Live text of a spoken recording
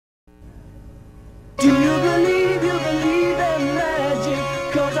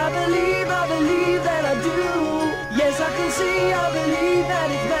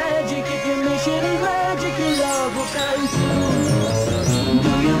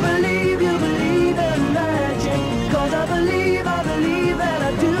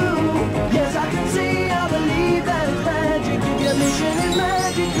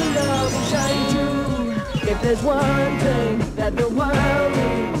There's one thing that the world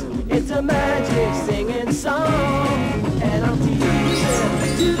needs. It's a magic singing song. And I'm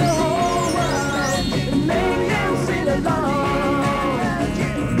teaching to the whole world and make them sing along.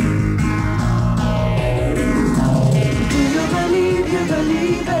 Do you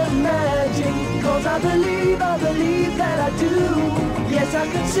believe in magic? 'Cause I believe that I do. Yes, I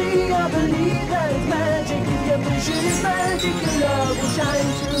can see, I believe that it's magic. If your vision is magic, your love will shine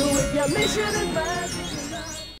through. If your mission is magic,